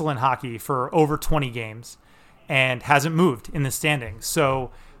excellent hockey for over 20 games and hasn't moved in the standings.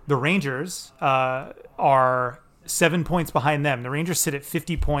 So the Rangers are 7 points behind them. The Rangers sit at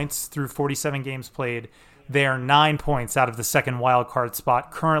 50 points through 47 games played. They are 9 points out of the second wild card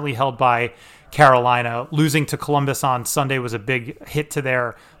spot, currently held by Carolina. Losing to Columbus on Sunday was a big hit to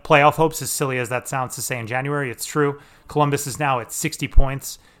their playoff hopes, as silly as that sounds to say in January. It's true. Columbus is now at 60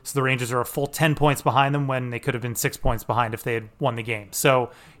 points, so the Rangers are a full 10 points behind them when they could have been 6 points behind if they had won the game,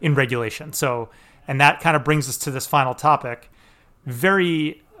 so in regulation. And that kind of brings us to this final topic.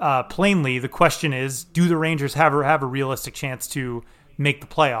 Very plainly, the question is, do the Rangers have a realistic chance to make the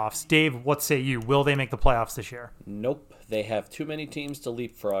playoffs? Dave, what say you? Will they make the playoffs this year? Nope. They have too many teams to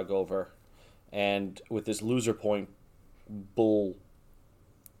leapfrog over. And with this loser point bull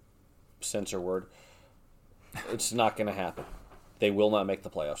censor word, it's not going to happen. They will not make the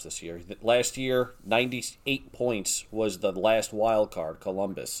playoffs this year. Last year, 98 points was the last wild card,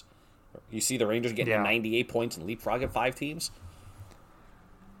 Columbus. You see the Rangers getting 98 points and leapfrogging 5 teams?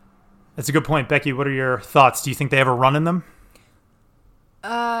 That's a good point. Becky, what are your thoughts? Do you think they have a run in them?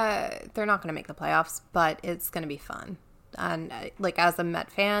 They're not going to make the playoffs, but it's going to be fun. And as a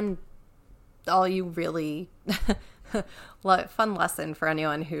Met fan, all you really fun lesson for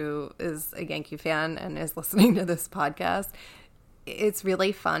anyone who is a Yankee fan and is listening to this podcast. It's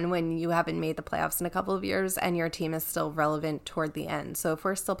really fun when you haven't made the playoffs in a couple of years and your team is still relevant toward the end. So if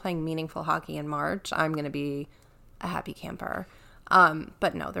we're still playing meaningful hockey in March, I'm going to be a happy camper.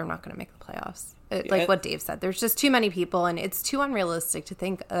 But no, they're not going to make the playoffs. Like what Dave said, there's just too many people, and it's too unrealistic to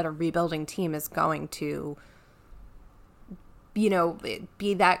think that a rebuilding team is going to,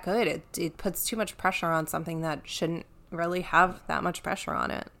 be that good. It puts too much pressure on something that shouldn't really have that much pressure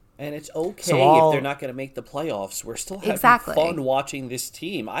on it. And it's okay if they're not going to make the playoffs. We're still having fun watching this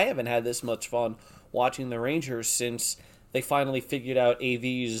team. I haven't had this much fun watching the Rangers since they finally figured out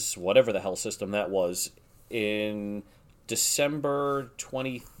AV's whatever the hell system that was in December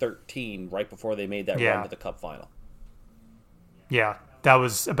 2013, right before they made that run to the Cup final. Yeah, that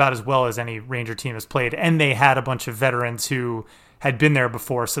was about as well as any Ranger team has played. And they had a bunch of veterans who had been there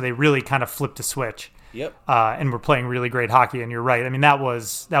before, so they really kind of flipped a switch. Yep. And were playing really great hockey. And you're right. I mean, that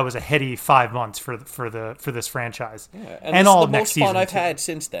was a heady 5 months for this franchise. Yeah, and all the most fun I've had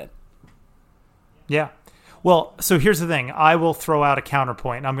since then. Yeah. Well, so here's the thing. I will throw out a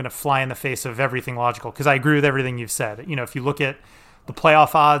counterpoint, and I'm going to fly in the face of everything logical, because I agree with everything you've said. If you look at the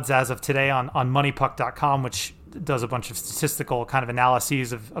playoff odds as of today on moneypuck.com, which does a bunch of statistical kind of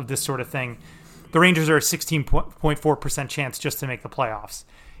analyses of this sort of thing, the Rangers are a 16.4% chance just to make the playoffs.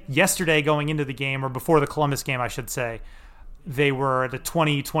 Yesterday, going into the game, or before the Columbus game, I should say, they were at a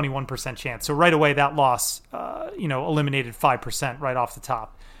 21% chance. So right away, that loss, eliminated 5% right off the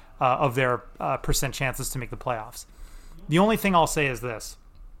top of their percent chances to make the playoffs. The only thing I'll say is this.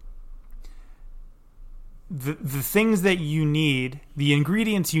 The things that you need, the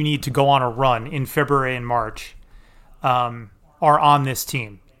ingredients you need to go on a run in February and March are on this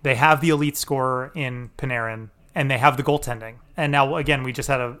team. They have the elite scorer in Panarin, and they have the goaltending. And now, again, we just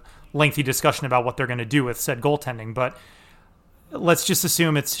had a lengthy discussion about what they're going to do with said goaltending, but let's just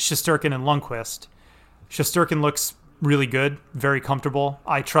assume it's Shesterkin and Lundqvist. Shesterkin looks really good, very comfortable.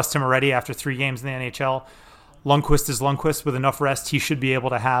 I trust him already after 3 games in the NHL. Lundqvist is Lundqvist. With enough rest, he should be able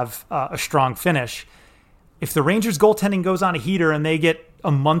to have a strong finish. If the Rangers' goaltending goes on a heater and they get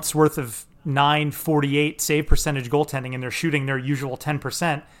a month's worth of .948 save percentage goaltending and they're shooting their usual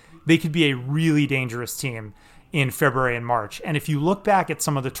 10%, they could be a really dangerous team in February and March. And if you look back at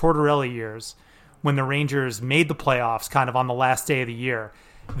some of the Tortorella years when the Rangers made the playoffs kind of on the last day of the year,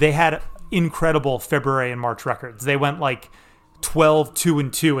 they had incredible February and March records. They went like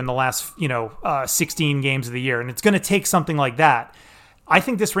 12-2-2 in the last 16 games of the year. And it's going to take something like that. I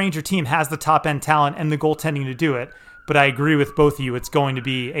think this Ranger team has the top end talent and the goaltending to do it, but I agree with both of you. It's going to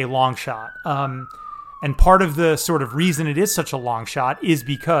be a long shot. And part of the sort of reason it is such a long shot is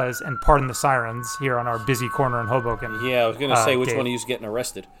because, and pardon the sirens here on our busy corner in Hoboken. Yeah, I was going to say, which Dave. one of you's getting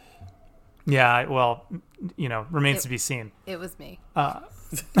arrested? Yeah, well, remains to be seen. It was me. But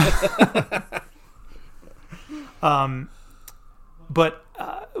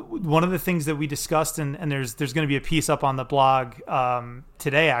one of the things that we discussed, and there's going to be a piece up on the blog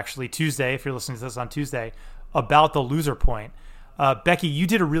today, actually, Tuesday, if you're listening to this on Tuesday, about the loser point. Becky, you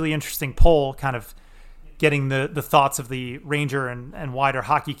did a really interesting poll kind of getting the thoughts of the Ranger and wider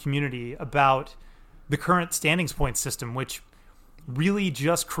hockey community about the current standings point system, which really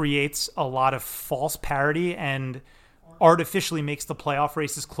just creates a lot of false parity and artificially makes the playoff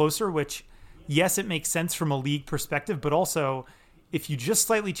races closer, which, yes, it makes sense from a league perspective, but also if you just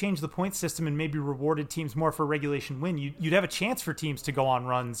slightly change the point system and maybe rewarded teams more for regulation win, you'd have a chance for teams to go on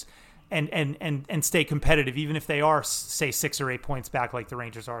runs and stay competitive, even if they are, say, 6 or 8 points back like the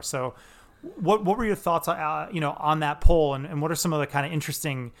Rangers are. So what were your thoughts on that poll, and what are some of the kind of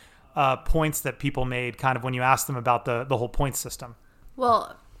interesting points that people made kind of when you asked them about the whole point system?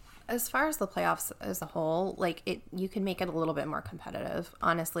 Well, as far as the playoffs as a whole, you can make it a little bit more competitive.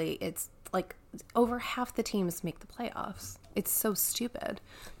 Honestly, it's like over half the teams make the playoffs. It's so stupid,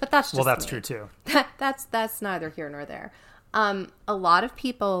 but that's just that's me. true too. That's neither here nor there. A lot of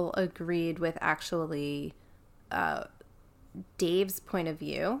people agreed with actually Dave's point of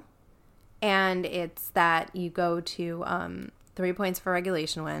view, and it's that you go to 3 points for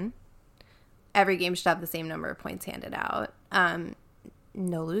regulation win. Every game should have the same number of points handed out.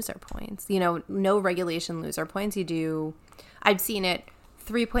 No loser points. No regulation loser points. I've seen it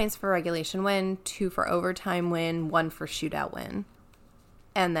 3 points for regulation win, 2 for overtime win, 1 for shootout win.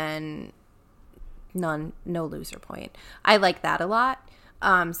 And then no loser point. I like that a lot.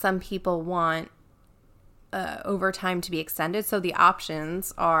 Some people want overtime to be extended. So the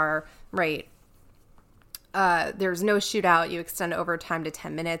options are, right, there's no shootout. You extend overtime to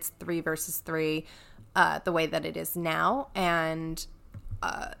 10 minutes, 3 versus 3, the way that it is now. And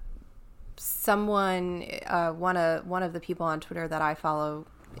someone, one of the people on Twitter that I follow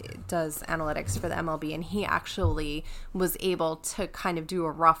does analytics for the MLB, and he actually was able to kind of do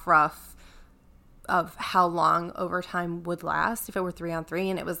a rough of how long overtime would last if it were 3-on-3,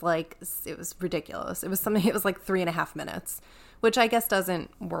 and it was ridiculous. It was like 3.5 minutes, which I guess doesn't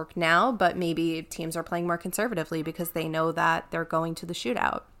work now, but maybe teams are playing more conservatively because they know that they're going to the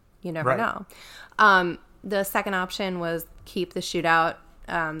shootout. You never know. The second option was keep the shootout,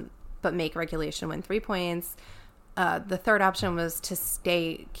 but make regulation win 3 points. The third option was to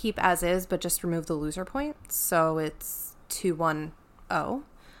keep as is, but just remove the loser point. So it's 2-1-0,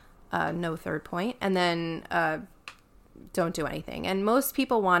 no third point. And then don't do anything. And most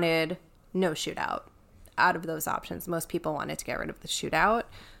people wanted no shootout out of those options. Most people wanted to get rid of the shootout.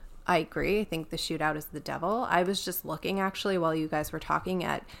 I agree. I think the shootout is the devil. I was just looking, actually, while you guys were talking,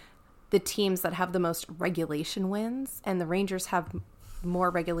 at the teams that have the most regulation wins, and the Rangers have more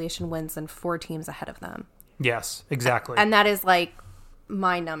regulation wins than 4 teams ahead of them. Yes, exactly. And that is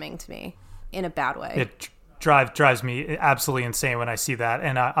mind-numbing to me in a bad way. It drives me absolutely insane when I see that.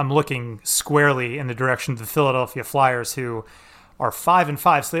 And I'm looking squarely in the direction of the Philadelphia Flyers, who are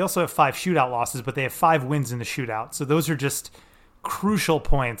 5-5. So they also have 5 shootout losses, but they have 5 wins in the shootout. So those are just crucial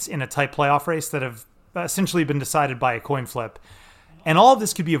points in a tight playoff race that have essentially been decided by a coin flip. And all of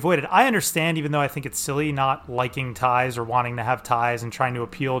this could be avoided. I understand, even though I think it's silly, not liking ties or wanting to have ties and trying to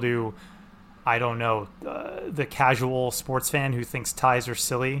appeal to, I don't know, the casual sports fan who thinks ties are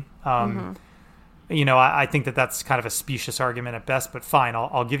silly. I think that's kind of a specious argument at best, but fine,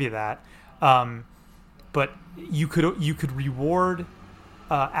 I'll give you that. But you could reward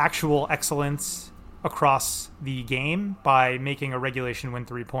actual excellence across the game by making a regulation win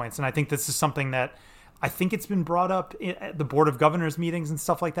 3 points. And I think this is something that I think it's been brought up at the Board of Governors meetings and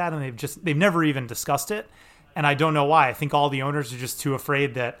stuff like that, and they've never even discussed it. And I don't know why. I think all the owners are just too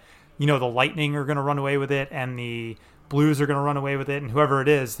afraid that, the Lightning are going to run away with it, and the Blues are going to run away with it, and whoever it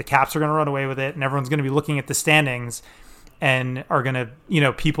is, the Caps are going to run away with it, and everyone's going to be looking at the standings and are going to,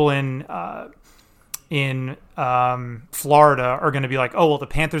 people in Florida are going to be like, oh, well, the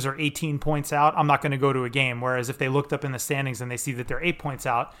Panthers are 18 points out, I'm not going to go to a game. Whereas if they looked up in the standings and they see that they're 8 points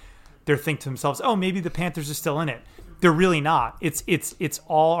out, they're thinking to themselves, oh, maybe the Panthers are still in it. They're really not. It's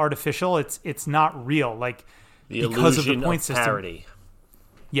all artificial. It's not real. Because of the point system. Parity.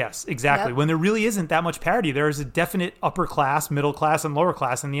 Yes, exactly. Yep. When there really isn't that much parity, there is a definite upper class, middle class, and lower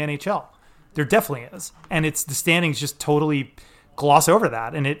class in the NHL. There definitely is, and the standings just totally gloss over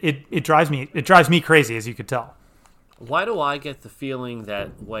that, and it drives me crazy, as you could tell. Why do I get the feeling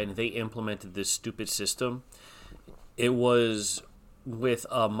that when they implemented this stupid system, it was with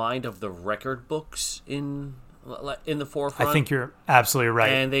a mind of the record books in the forefront. I think you're absolutely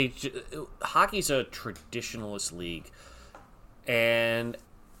right. And hockey's a traditionalist league, and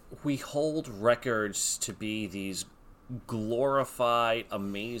we hold records to be these glorified,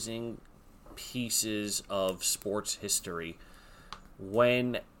 amazing pieces of sports history,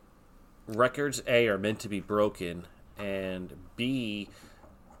 when records, A, are meant to be broken, and B,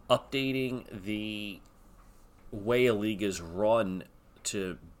 updating the way a league is run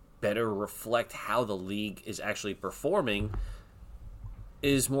to better reflect how the league is actually performing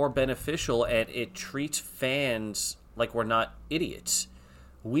is more beneficial, and it treats fans like we're not idiots.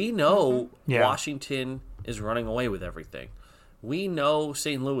 We know Washington is running away with everything. We know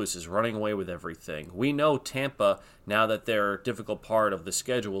St. Louis is running away with everything. We know Tampa, now that their difficult part of the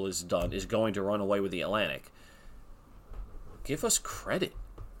schedule is done, is going to run away with the Atlantic. Give us credit.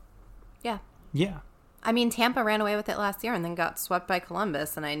 Yeah. Yeah. I mean, Tampa ran away with it last year and then got swept by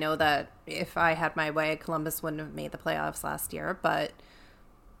Columbus. And I know that if I had my way, Columbus wouldn't have made the playoffs last year. But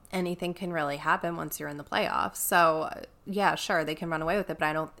anything can really happen once you're in the playoffs. So, yeah, sure, they can run away with it.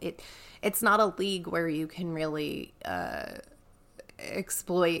 But it's not a league where you can really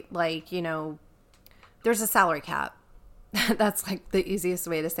exploit, like, you know, there's a salary cap. That's like the easiest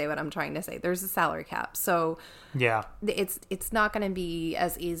way to say what I'm trying to say. There's a salary cap. So yeah, it's not going to be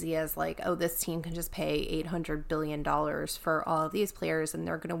as easy as like, oh, this team can just pay $800 billion for all of these players and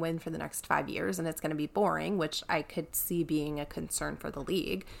they're going to win for the next 5 years and it's going to be boring, which I could see being a concern for the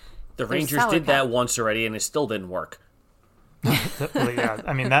league. The Rangers did that once already and it still didn't work. Yeah,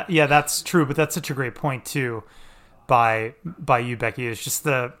 I mean, that's true, but that's such a great point too by you, Becky. It's just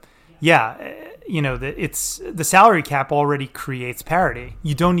it's the salary cap already creates parity.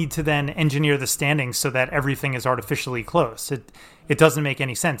 You don't need to then engineer the standings so that everything is artificially close. It doesn't make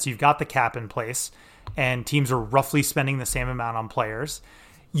any sense. You've got the cap in place and teams are roughly spending the same amount on players.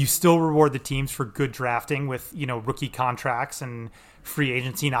 You still reward the teams for good drafting with, you know, rookie contracts and free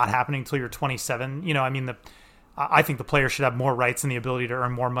agency not happening until you're 27. You know, I mean, I think the players should have more rights and the ability to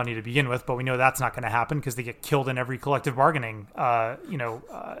earn more money to begin with, but we know that's not going to happen because they get killed in every collective bargaining,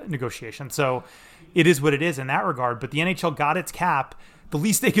 negotiation. So it is what it is in that regard. But the NHL got its cap. The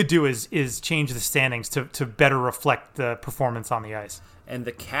least they could do is change the standings to better reflect the performance on the ice. And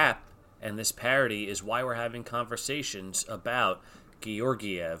the cap and this parity is why we're having conversations about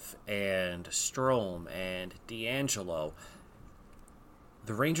Georgiev and Strome and D'Angelo.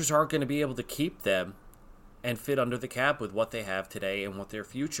 The Rangers aren't going to be able to keep them and fit under the cap with what they have today and what their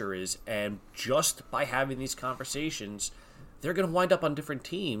future is. And just by having these conversations, they're going to wind up on different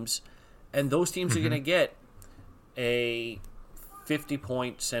teams, and those teams are going to get a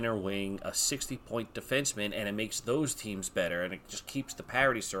 50-point center wing, a 60-point defenseman, and it makes those teams better, and it just keeps the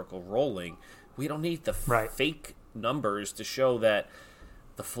parity circle rolling. We don't need the fake numbers to show that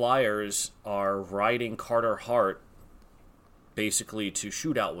the Flyers are riding Carter Hart basically to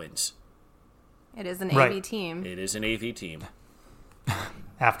shootout wins. It is an AV team. It is an AV team.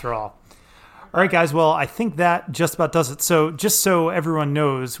 After all. All right, guys. Well, I think that just about does it. So just so everyone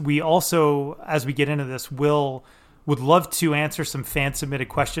knows, we also, as we get into this, would love to answer some fan-submitted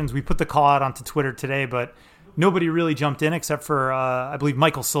questions. We put the call out onto Twitter today, but nobody really jumped in except for, I believe,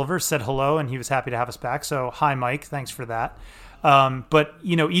 Michael Silver said hello, and he was happy to have us back. So hi, Mike. Thanks for that. But,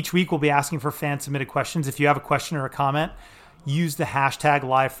 you know, each week we'll be asking for fan-submitted questions. If you have a question or a comment, use the hashtag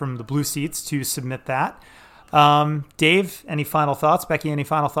live from the Blue Seats to submit that. Dave, any final thoughts? Becky, any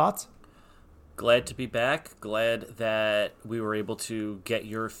final thoughts? Glad to be back. Glad that we were able to get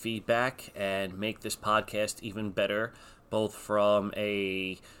your feedback and make this podcast even better, both from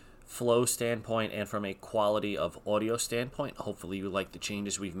a flow standpoint and from a quality of audio standpoint. Hopefully you like the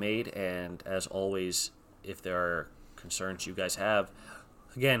changes we've made. And as always, if there are concerns you guys have,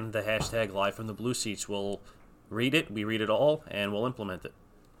 again, the hashtag live from the Blue Seats will read it, we read it all, and we'll implement it.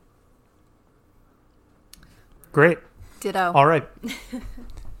 Great. Ditto. All right.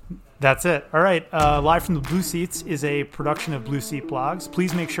 That's it. All right. Live from the Blue Seats is a production of Blue Seat Blogs.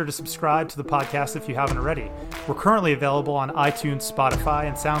 Please make sure to subscribe to the podcast if you haven't already. We're currently available on iTunes, Spotify,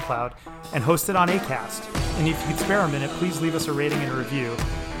 and SoundCloud, and hosted on Acast. And if you could spare a minute, please leave us a rating and a review,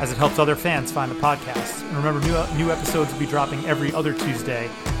 as it helps other fans find the podcast. And remember, new episodes will be dropping every other Tuesday,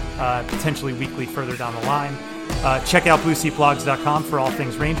 potentially weekly further down the line. Check out BlueSeatBlogs.com for all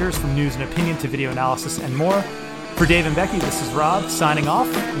things Rangers, from news and opinion to video analysis and more. For Dave and Becky, this is Rob signing off.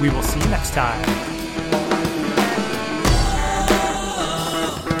 We will see you next time.